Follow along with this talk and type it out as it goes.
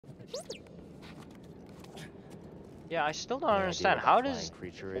Yeah, I still don't understand. How does...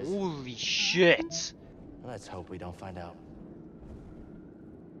 creature is? Holy shit! Let's hope we don't find out.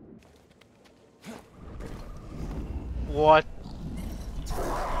 What?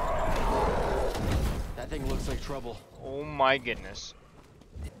 That thing looks like trouble. Oh my goodness.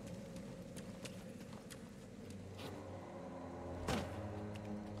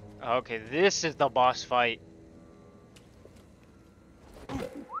 Okay, this is the boss fight.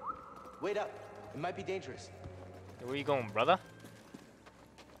 Wait up. It might be dangerous. Where you going, brother?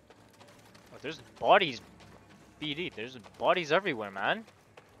 Oh, there's bodies. BD, there's bodies everywhere, man.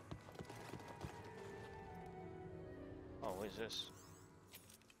 Oh, what is this?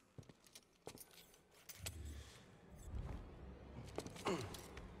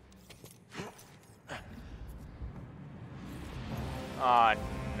 Ah,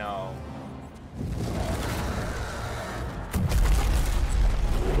 no.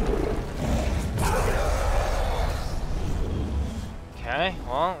 Okay,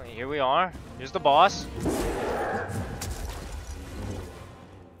 well, here we are. Here's the boss.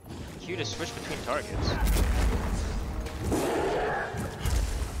 Q to switch between targets.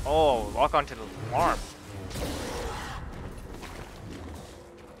 Oh, lock onto the arm.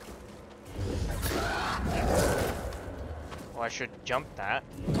 Oh, I should jump that.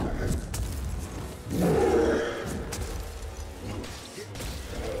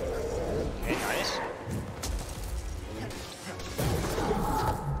 Okay, nice.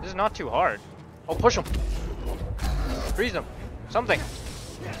 This is not too hard. Oh, push him. Freeze him. Something.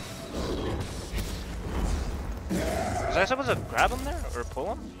 Was I supposed to grab him there or pull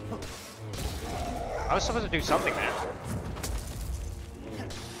him? I was supposed to do something there.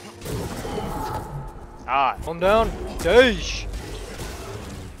 Ah, calm down. Dash.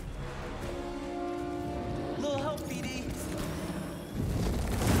 Little help, BD.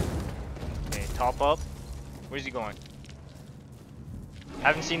 Okay, top up. Where's he going?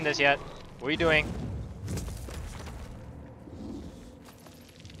 Haven't seen this yet. What are you doing?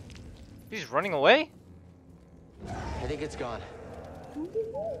 He's running away? I think it's gone.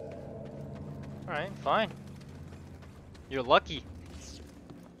 Alright, fine. You're lucky.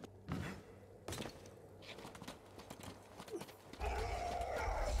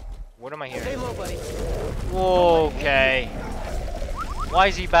 What am I hearing? Stay low, buddy. Okay. Why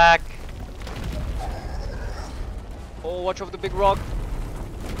is he back? Oh, watch over the big rock.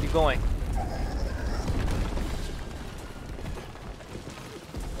 Keep going.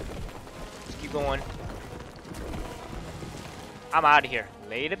 Just keep going. I'm out of here.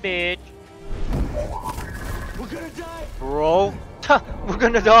 Later, bitch. We're gonna die. Bro. We're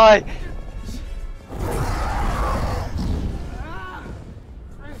gonna die.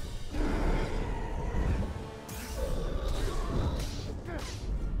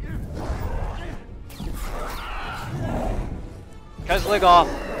 Cuz leg off.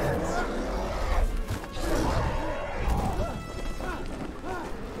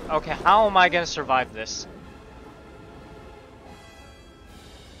 Okay, how am I gonna survive this?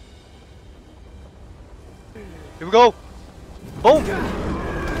 Here we go. Boom.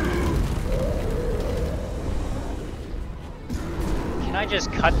 Can I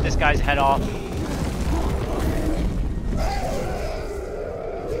just cut this guy's head off?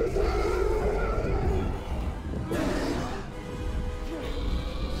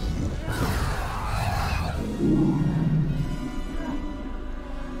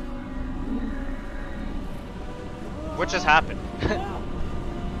 What just happened?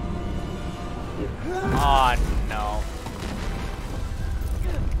 Oh no.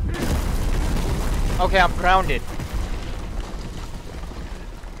 Okay, I'm grounded.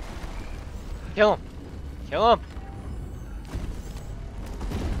 Kill him. Kill him.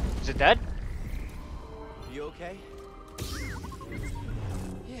 Is it dead? You okay?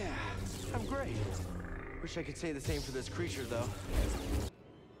 Yeah, I'm great. Wish I could say the same for this creature, though.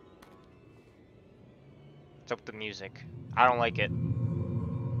 What's up with the music? I don't like it.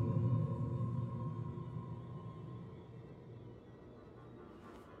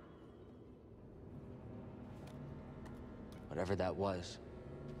 Whatever that was,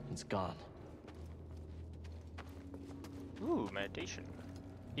 it's gone. Ooh, meditation.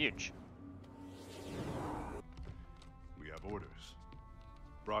 Huge. We have orders.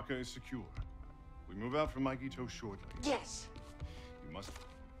 Braca is secure. We move out from Maikito shortly. Yes! You must...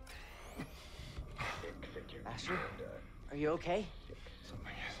 Master, are you okay?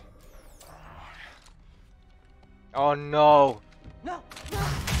 Something is... Oh no. No! No!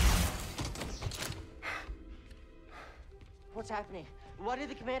 What's happening? Why did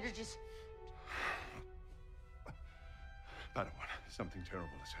the commander just... Padawan, Something terrible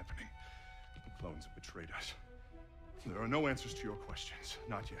is happening. The clones have betrayed us. There are no answers to your questions.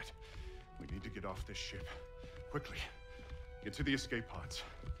 Not yet. We need to get off this ship. Quickly. Get to the escape pods.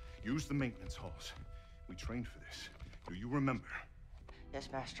 Use the maintenance halls. We trained for this. Do you remember? Yes,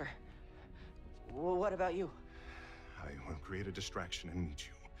 Master. What about you? I will create a distraction and meet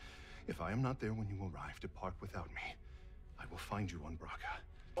you. If I am not there when you arrive, depart without me. I will find you on Braca.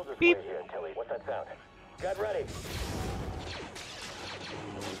 Beep. Here, Tilly. What's that sound? Get ready.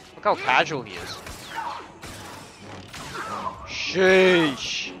 Look how casual he is.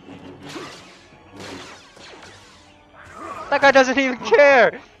 Sheesh. That guy doesn't even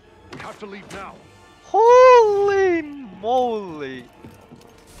care. We have to leave now. Holy moly.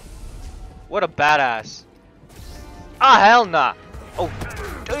 What a badass. Ah, hell nah. Oh,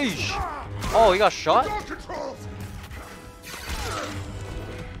 geesh. Oh, he got shot?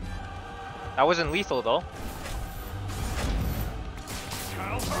 That wasn't lethal though.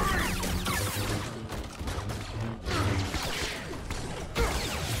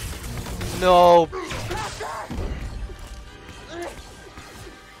 No.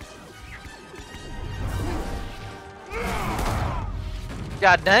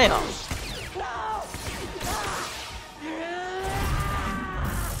 God damn.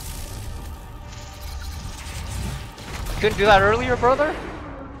 Couldn't do that earlier, brother?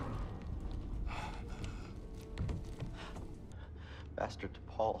 Master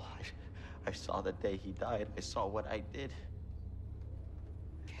T'Pol, I saw the day he died. I saw what I did.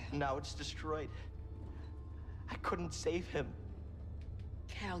 Now it's destroyed. I couldn't save him.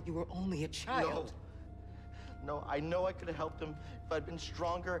 Cal, you were only a child. No, I know I could have helped him if I'd been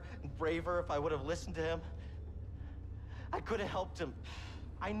stronger and braver, if I would have listened to him. I could have helped him.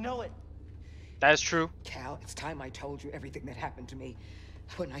 I know it. That is true. Cal, it's time I told you everything that happened to me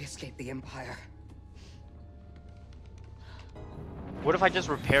when I escaped the Empire. What if I just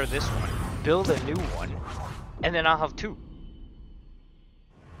repair this one, build a new one, and then I'll have two?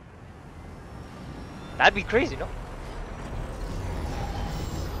 That'd be crazy, no?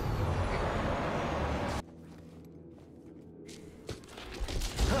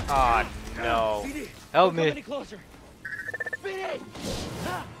 Oh no. Help me. Any closer. BD!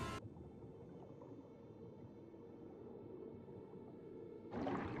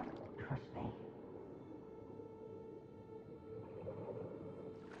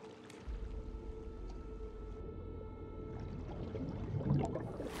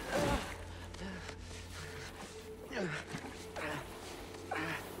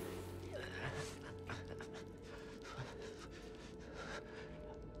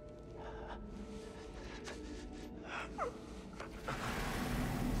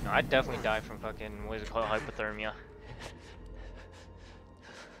 No, I'd definitely die from fucking, what is it called, hypothermia.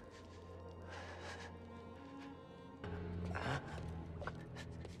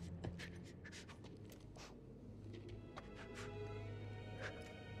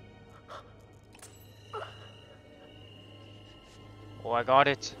 Oh, I got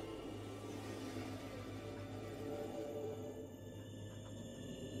it.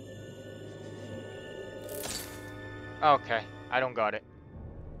 Okay, I don't got it.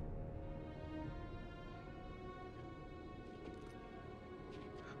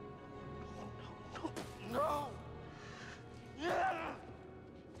 No! Yeah!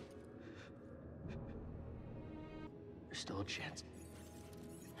 There's still a chance.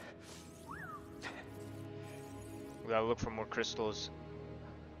 We gotta look for more crystals.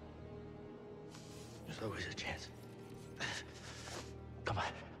 There's always a chance. Come on.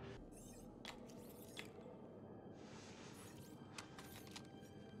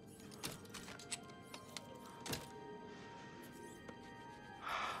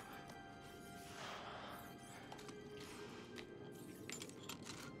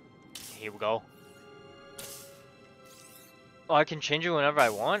 Here we go. Oh, I can change it whenever I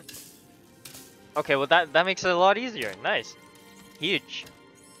want? Okay, well that makes it a lot easier. Nice. Huge.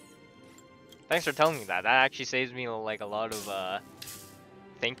 Thanks for telling me that. That actually saves me like a lot of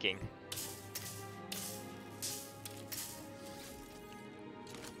thinking.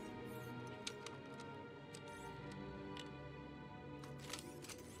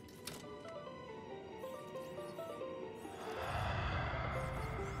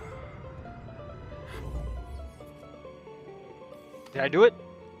 Did I do it?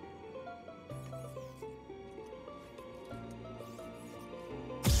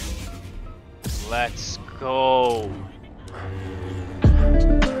 Let's go.